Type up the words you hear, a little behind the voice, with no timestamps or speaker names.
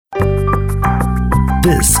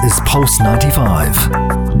This is Pulse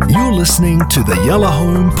 95. You're listening to the Yellow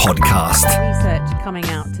Home Podcast. Research coming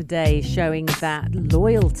out today showing that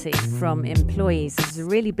loyalty from employees is a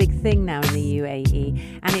really big thing now in the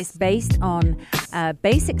UAE, and it's based on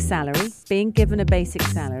basic salary, being given a basic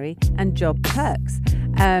salary, and job perks.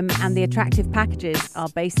 And the attractive packages are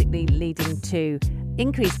basically leading to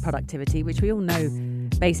increased productivity, which we all know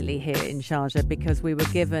basically here in Sharjah, because we were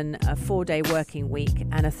given a 4-day working week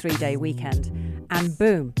and a 3-day weekend. And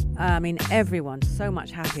boom, everyone's so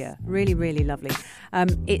much happier. Really, really lovely.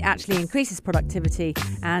 It actually increases productivity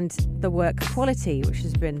and the work quality, which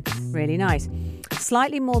has been really nice.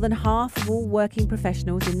 Slightly more than half of all working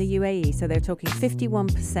professionals in the UAE, so they're talking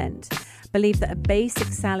 51%, believe that a basic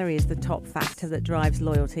salary is the top factor that drives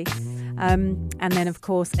loyalty. And then, of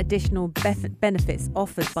course, additional benefits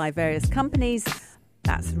offered by various companies.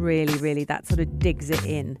 That's really, that sort of digs it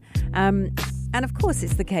in. And of course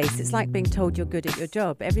it's the case. It's like being told you're good at your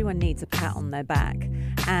job. Everyone needs a pat on their back.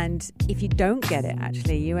 And if you don't get it,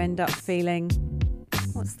 actually, you end up feeling,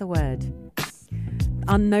 what's the word?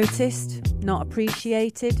 Unnoticed, not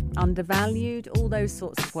appreciated, undervalued, all those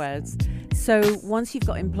sorts of words. So once you've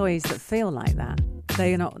got employees that feel like that,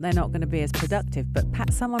 they're not going to be as productive. But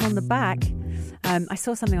pat someone on the back. I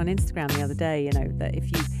saw something on Instagram the other day, that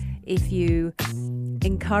if you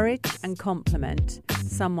encourage and compliment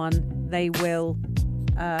someone, they will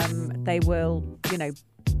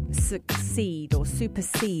succeed or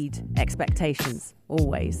supersede expectations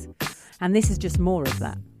always. And this is just more of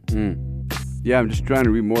that. Yeah, I'm just trying to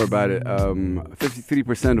read more about it.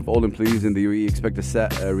 53% of all employees in the UAE expect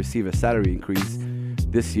to receive a salary increase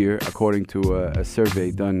this year, according to a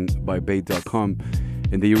survey done by Bayt.com.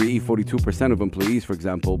 In the UAE, 42% of employees, for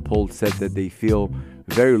example, polled said that they feel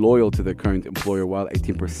very loyal to their current employer, while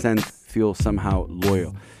 18% feel somehow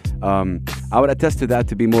loyal. I would attest to that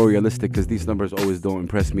to be more realistic, because these numbers always don't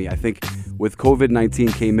impress me. I think with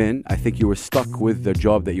COVID-19 came in, I think you were stuck with the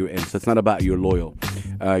job that you're in. So it's not about you're loyal.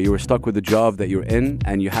 You were stuck with the job that you're in,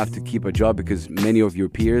 and you have to keep a job because many of your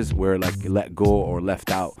peers were let go or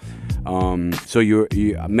left out. So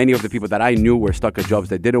many of the people that I knew were stuck at jobs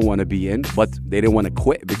they didn't want to be in, but they didn't want to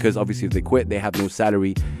quit, because obviously if they quit, they have no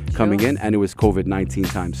salary coming in, and it was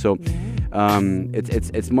COVID-19 time. So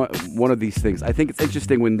it's one of these things. I think it's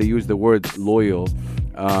interesting when they use the word loyal,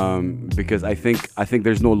 because I think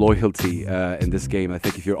there's no loyalty in this game. I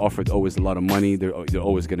think if you're offered always a lot of money, they're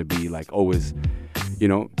always going to be always.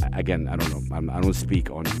 Again, I don't know. I don't speak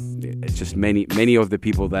on. It's just many of the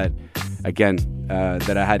people that, again,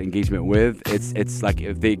 that I had engagement with. It's like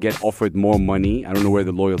if they get offered more money, I don't know where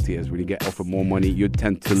the loyalty is. When you get offered more money, you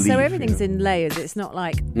tend to leave. So everything's in layers. It's not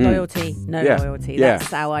like loyalty, loyalty. That's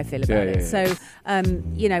how I feel about it. So,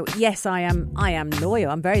 yes, I am loyal.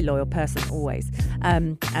 I'm a very loyal person always,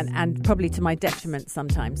 and probably to my detriment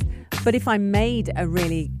sometimes. But if I made a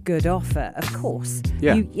really good offer, of course,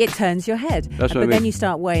 it turns your head. That's what I mean. Then you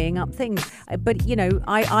start weighing up things. But,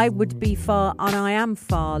 I would be I am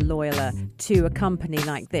far loyaler to a company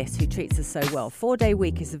like this who treats us so well. 4-day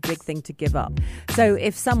week is a big thing to give up. So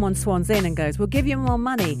if someone swans in and goes, we'll give you more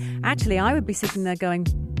money, actually, I would be sitting there going,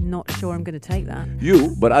 not sure I'm going to take that.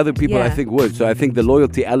 But other people I think would. So I think the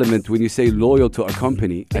loyalty element, when you say loyal to a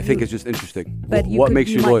company, I think it's just interesting. But what makes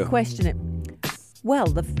you loyal? Might question it. Well,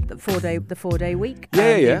 the 4-day week,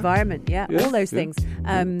 the environment, all those things.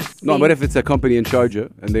 But if it's a company in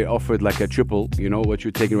Sharjah and they offered a triple, what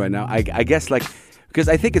you're taking right now, I guess because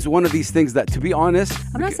I think it's one of these things that, to be honest,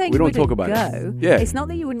 I'm not saying we you don't talk wouldn't about go. it. Yeah. It's not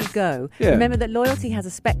that you wouldn't go. Yeah. Remember that loyalty has a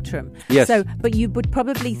spectrum. Yes. But you would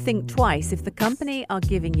probably think twice if the company are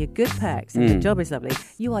giving you good perks and the job is lovely.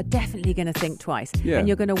 You are definitely going to think twice, and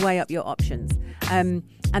you're going to weigh up your options.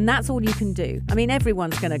 And that's all you can do.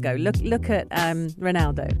 Everyone's going to go. Look at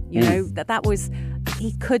Ronaldo. That was.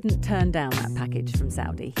 He couldn't turn down that package from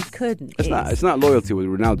Saudi. He couldn't. It's not loyalty with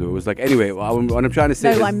Ronaldo. It was anyway. What I'm trying to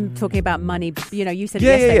say. No, I'm talking about money. You said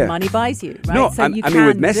yesterday money buys you, right? No, so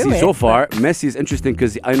with Messi so far, Messi is interesting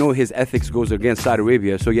because I know his ethics goes against Saudi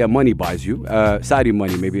Arabia. So money buys you. Saudi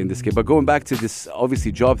money maybe in this case. But going back to this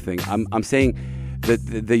obviously job thing, I'm saying that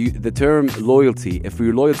the term loyalty, if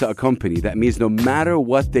you're loyal to a company, that means no matter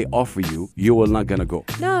what they offer you, you are not gonna go.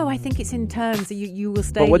 No, I think it's in terms you will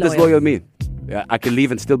stay. But what loyal. does loyal mean? I can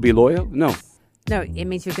leave and still be loyal? No. No, it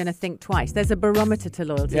means you're going to think twice. There's a barometer to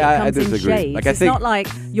loyalty. Yeah, it comes I disagree. in shades. It's not like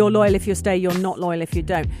you're loyal if you stay, you're not loyal if you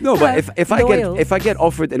don't. No, but if I get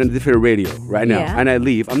offered in a different radio right now and I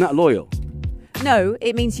leave, I'm not loyal. No,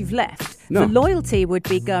 it means you've left. No. The loyalty would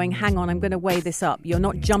be going, hang on, I'm going to weigh this up. You're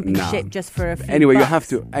not jumping ship just for a few Anyway, bucks. you have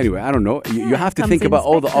to. Anyway, I don't know. You have to think about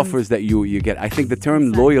all the offers that you get. I think the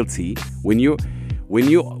term loyalty, when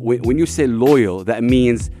when you say loyal, that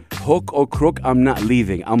means hook or crook, I'm not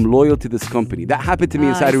leaving. I'm loyal to this company. That happened to me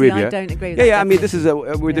in Saudi Arabia. I don't agree with that. Yeah. I mean, this is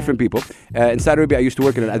we're different people. In Saudi Arabia, I used to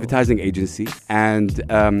work in an advertising agency, and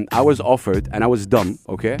I was offered, and I was dumb.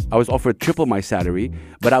 Okay, I was offered triple my salary,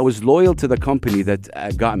 but I was loyal to the company that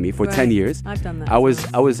got me for 10 years. I've done that.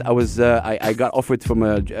 I got offered from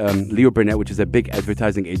Leo Burnett, which is a big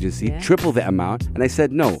advertising agency, triple the amount, and I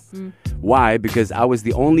said no. Why? Because I was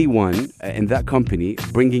the only one in that company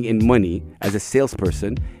bringing in money as a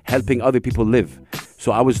salesperson, helping other people live.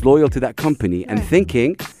 So I was loyal to that company and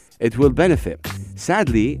thinking it will benefit.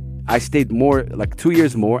 Sadly, I stayed more, like 2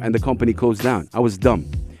 years more, and the company closed down. I was dumb.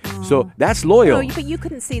 So that's loyal. No, but you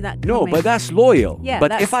couldn't see that coming. No, but that's loyal. Yeah,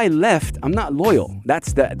 but if I left, I'm not loyal.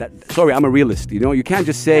 That's that. Sorry, I'm a realist. You can't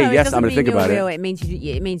just say yes. I'm going to think about real. it. It means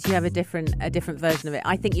you have a different version of it.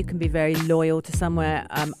 I think you can be very loyal to somewhere.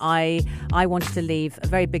 I wanted to leave a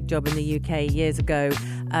very big job in the UK years ago.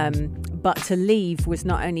 But to leave was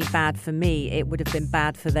not only bad for me, it would have been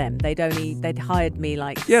bad for them. They'd hired me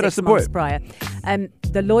like 6 months prior.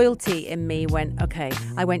 The loyalty in me went, okay,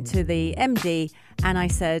 I went to the MD and I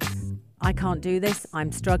said, I can't do this.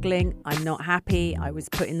 I'm struggling. I'm not happy. I was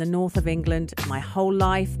put in the north of England my whole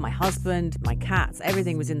life. My husband, my cats,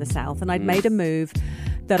 everything was in the south. And I'd made a move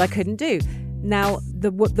that I couldn't do. Now,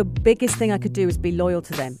 the biggest thing I could do was be loyal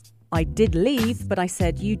to them. I did leave, but I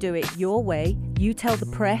said, you do it your way. You tell the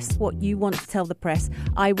press what you want to tell the press.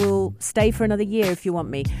 I will stay for another year if you want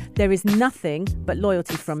me. There is nothing but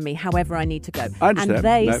loyalty from me, however I need to go. I understand. And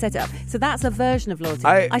they set it up. So that's a version of loyalty.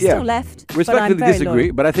 I still left, respectfully but I'm very disagree,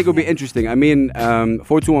 loyal. but I think it would be interesting. I mean,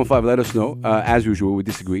 4215, let us know. As usual, we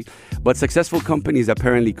disagree. But successful companies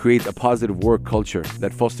apparently create a positive work culture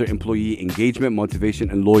that foster employee engagement, motivation,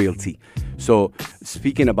 and loyalty. So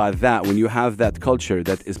speaking about that, when you have that culture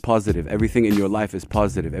that is positive, everything in your life is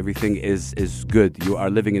positive, everything is good. You are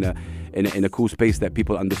living in a cool space that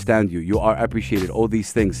people understand you. You are appreciated. All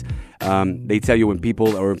these things. They tell you when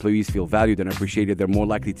people or employees feel valued and appreciated, they're more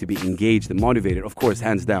likely to be engaged and motivated. Of course,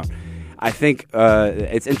 hands down. I think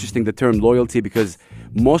it's interesting, the term loyalty, because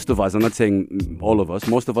most of us, I'm not saying all of us,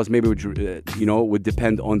 most of us maybe would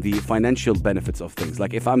depend on the financial benefits of things.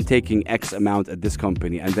 Like if I'm taking X amount at this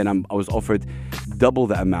company and then I was offered double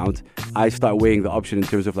the amount, I start weighing the option in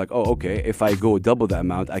terms of like, oh, okay, if I go double the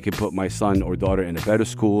amount, I can put my son or daughter in a better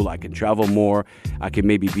school, I can travel more, I can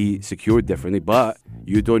maybe be secured differently, but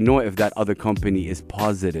you don't know if that other company is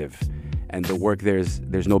positive. And the work there's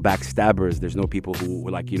no backstabbers, there's no people who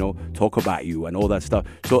talk about you and all that stuff.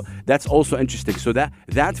 So that's also interesting. So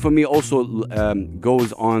that for me also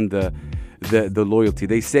goes on the loyalty.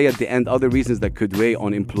 They say at the end, other reasons that could weigh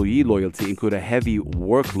on employee loyalty include a heavy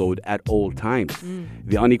workload at all times,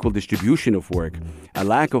 the unequal distribution of work, a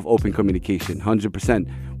lack of open communication,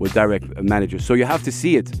 100% with direct managers. So you have to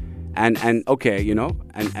see it. And okay,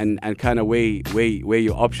 and kind of weigh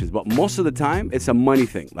your options. But most of the time, it's a money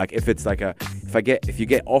thing. Like if it's like if you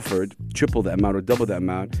get offered triple the amount or double the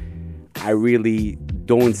amount, I really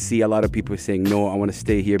don't see a lot of people saying, no, I want to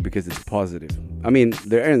stay here because it's positive. I mean,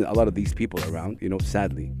 there aren't a lot of these people around,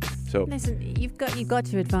 sadly. So listen, you've got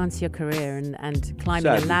to advance your career, and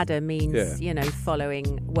climbing a ladder means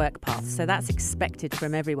following work paths. So that's expected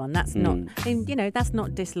from everyone. That's not, that's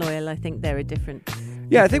not disloyal. I think there are different.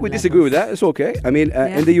 Yeah, I think we disagree with that. It's okay. I mean,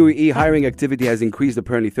 in the UAE, hiring activity has increased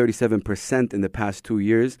apparently 37% in the past 2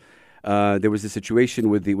 years. There was a situation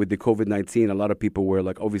with the COVID-19. A lot of people were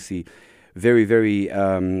like, obviously, very, very,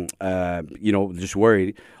 just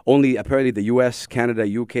worried. Only apparently the US, Canada,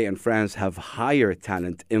 UK, and France have higher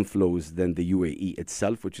talent inflows than the UAE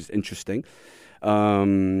itself, which is interesting.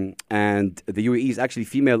 And the UAE's actually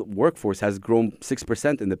female workforce has grown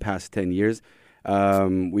 6% in the past 10 years.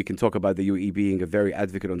 We can talk about the UAE being a very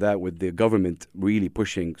advocate on that, with the government really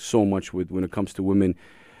pushing so much when it comes to women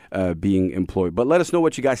being employed. But let us know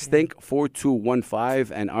what you guys think.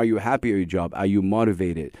 4215. And are you happy at your job? Are you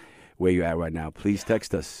motivated where you're at right now? Please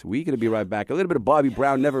text us. We're going to be right back. A little bit of Bobby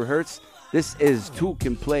Brown, Never Hurts. This is Two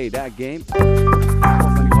Can Play That Game.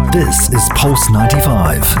 This is Pulse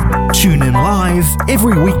 95. Tune in live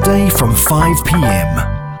every weekday from 5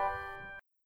 p.m.